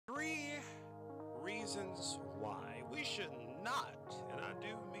reasons why we should not, and I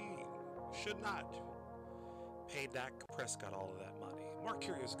do mean should not, pay Dak Prescott all of that money. Mark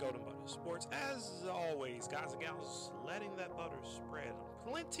Curious, Golden Butter Sports. As always, guys and gals, letting that butter spread.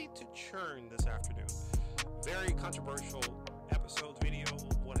 Plenty to churn this afternoon. Very controversial episodes, video,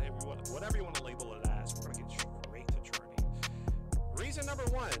 whatever you want to label it as. We're going to get straight to churning. Reason number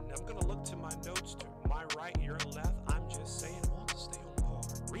one, I'm going to look to my notes to my right, your left. I'm just saying, want to stay on par.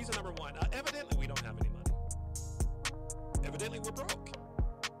 Reason number one, evidently we don't have any money. Evidently we're broke.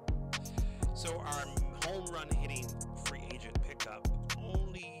 So our home run hitting free agent pickup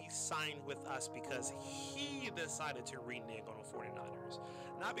only signed with us because he decided to renege on the 49ers.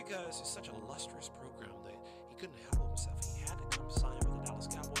 Not because it's such a lustrous program that he couldn't help himself. He had to come sign with the Dallas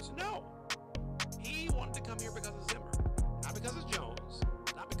Cowboys. No! He wanted to come here because of Zimmer. Not because of Jones.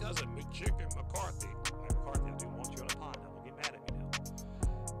 Not because of McChicken McCarthy. Like McCarthy, I do want you on a pod now. Don't get mad at me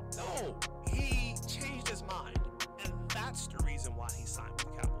now. No! He changed his mind. And that's the reason why he signed with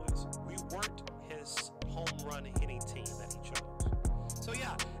the Cowboys. We weren't his home run hitting team that he chose. So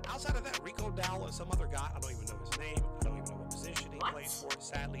yeah, outside of that, Rico Dallas, some other guy, I don't even know his name. I don't even know what position he plays for.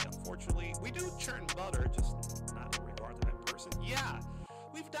 Sadly, unfortunately, we do churn butter, just not in regard to that person. Yeah,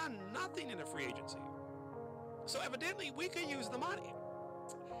 we've done nothing in the free agency. So evidently, we could use the money.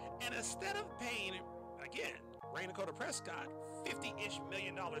 And instead of paying, again, Dak Prescott $50-ish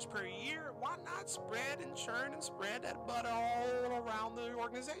million per year, why not spread and churn and spread that butter all around the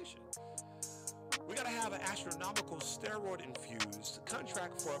organization? We got to have an astronomical steroid-infused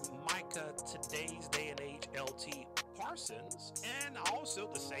contract for Micah, today's day and age LT Parsons, and also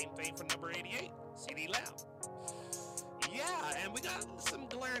the same thing for number 88, CD Lamb. Yeah, and we got some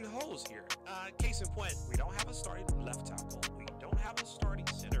glaring holes here. Case in point, we don't have a starting left tackle. We don't have a starting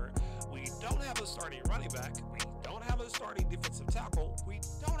center. We don't have a starting running back. We don't have a starting defensive tackle. We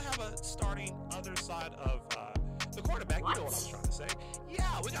don't have a starting other side of the quarterback. You know what I was trying to say.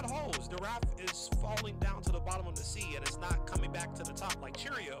 Yeah, we got holes. The raft is falling down to the bottom of the sea, and it's not coming back to the top like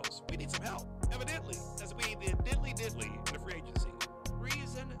Cheerios. We need some help, evidently, as we did diddly in the free agency.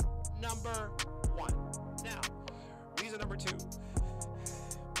 Reason number one. Now, reason number two.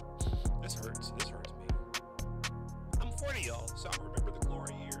 This hurts. This hurts me. I'm 40, y'all, so I remember the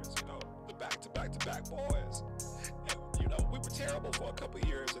glory years, you know, the back-to-back-to-back boys. And, you know, we were terrible for a couple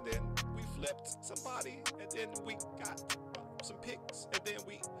years, and then we flipped somebody, and then we got some picks, and then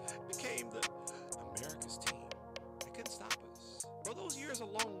we became the America's team. They couldn't stop us. Bro, those years are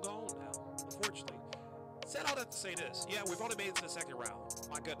long gone now, unfortunately. Said all that to say this. Yeah, we've only made it to the second round.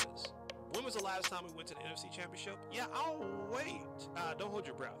 My goodness. When was the last time we went to the NFC Championship? Yeah, I'll wait. Don't hold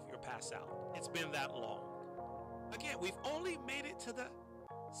your breath. You'll pass out. It's been that long. Again, we've only made it to the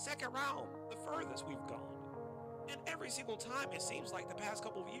second round, the furthest we've gone. And every single time, it seems like the past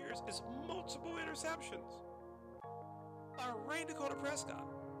couple of years, is multiple interceptions. Dak Prescott,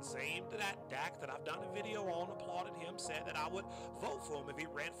 same to that Dak that I've done a video on, applauded him, said that I would vote for him if he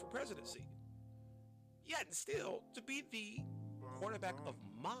ran for presidency. Yet and still, to be the quarterback of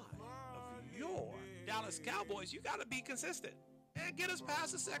your Dallas Cowboys, you got to be consistent and get us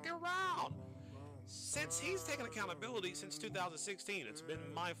past the second round. Since he's taken accountability since 2016, it's been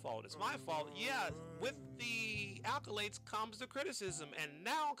my fault. It's my fault. Yeah, with the accolades comes the criticism and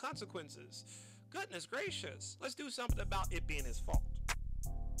now consequences. Goodness gracious. Let's do something about it being his fault.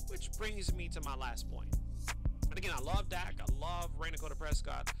 Which brings me to my last point. And again, I love Dak. I love Dak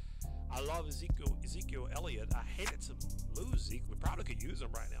Prescott. I love Ezekiel Elliott. I hated to lose Zeke. We probably could use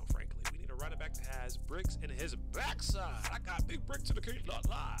him right now, frankly. We need a running back that has bricks in his backside. I got big bricks in the cave, not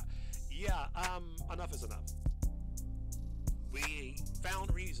lie. Yeah, enough is enough. We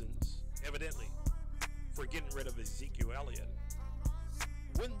found reasons, evidently, for getting rid of Ezekiel Elliott.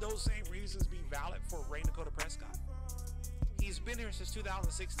 Wouldn't those same reasons be valid for Dak Prescott? He's been here since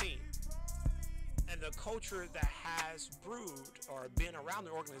 2016. And the culture that has brewed or been around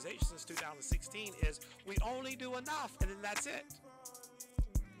the organization since 2016 is we only do enough and then that's it.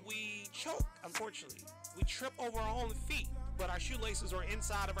 We choke, unfortunately. We trip over our own feet, but our shoelaces are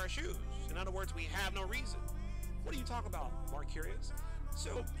inside of our shoes. In other words, we have no reason. What are you talking about, Mark Curious?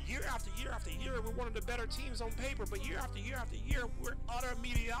 So year after year after year, we're one of the better teams on paper, but year after year after year, we're utter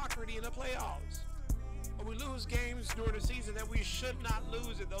mediocrity in the playoffs. Or we lose games during the season that we should not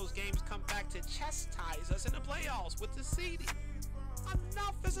lose, and those games come back to chastise us in the playoffs with the seeding.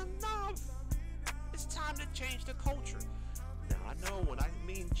 Enough is enough. It's time to change the culture. Now, I know when I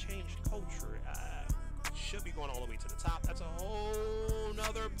mean change culture, should be going all the way to the top. That's a whole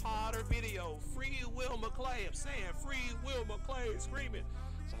nother pod or video. Free Will McClay. I'm saying Free Will McClay screaming.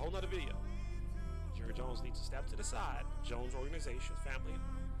 It's a whole nother video. Jerry Jones needs to step to the side. Jones organization, family,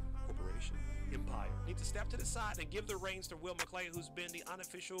 corporation, empire need to step to the side and give the reins to Will McClay, who's been the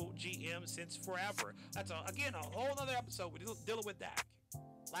unofficial GM since forever. That's, again, a whole other episode. We're dealing with Dak.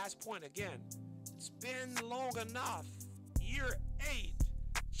 Last point, again, it's been long enough. Year 8.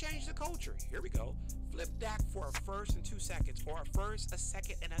 Change the culture. Here we go. Flip Dak for a first and 2 seconds, or a first, a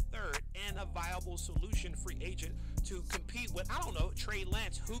second, and a third, and a viable solution free agent to compete with, I don't know, Trey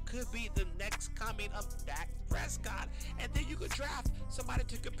Lance, who could be the next coming of Dak Prescott. And then you could draft somebody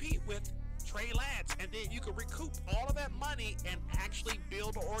to compete with Trey Lance, and then you could recoup all of that money and actually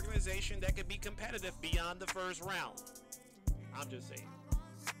build an organization that could be competitive beyond the first round. I'm just saying.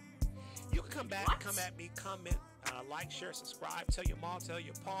 You can come back, come at me, comment, like, share, subscribe, tell your mom, tell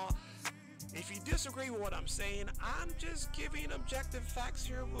your pa. If you disagree with what I'm saying, I'm just giving objective facts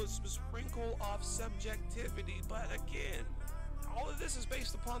here with a sprinkle of subjectivity. But again, all of this is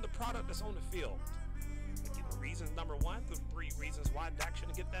based upon the product that's on the field. Again, reasons number 1, the 3 reasons why Dak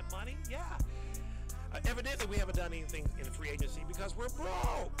shouldn't get that money. Yeah. Evidently, we haven't done anything in free agency because we're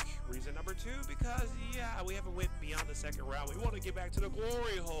broke. Reason number 2, because, yeah, we haven't went beyond the second round. We want to get back to the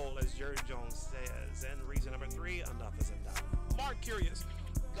glory hole, as Jerry Jones says. And reason number 3, enough is enough. Mark Curious.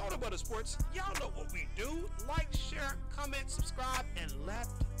 Go to Butter Sports. Y'all know what we do. Like, share, comment, subscribe, and let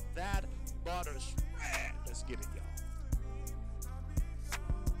that butter spread. Let's get it, y'all.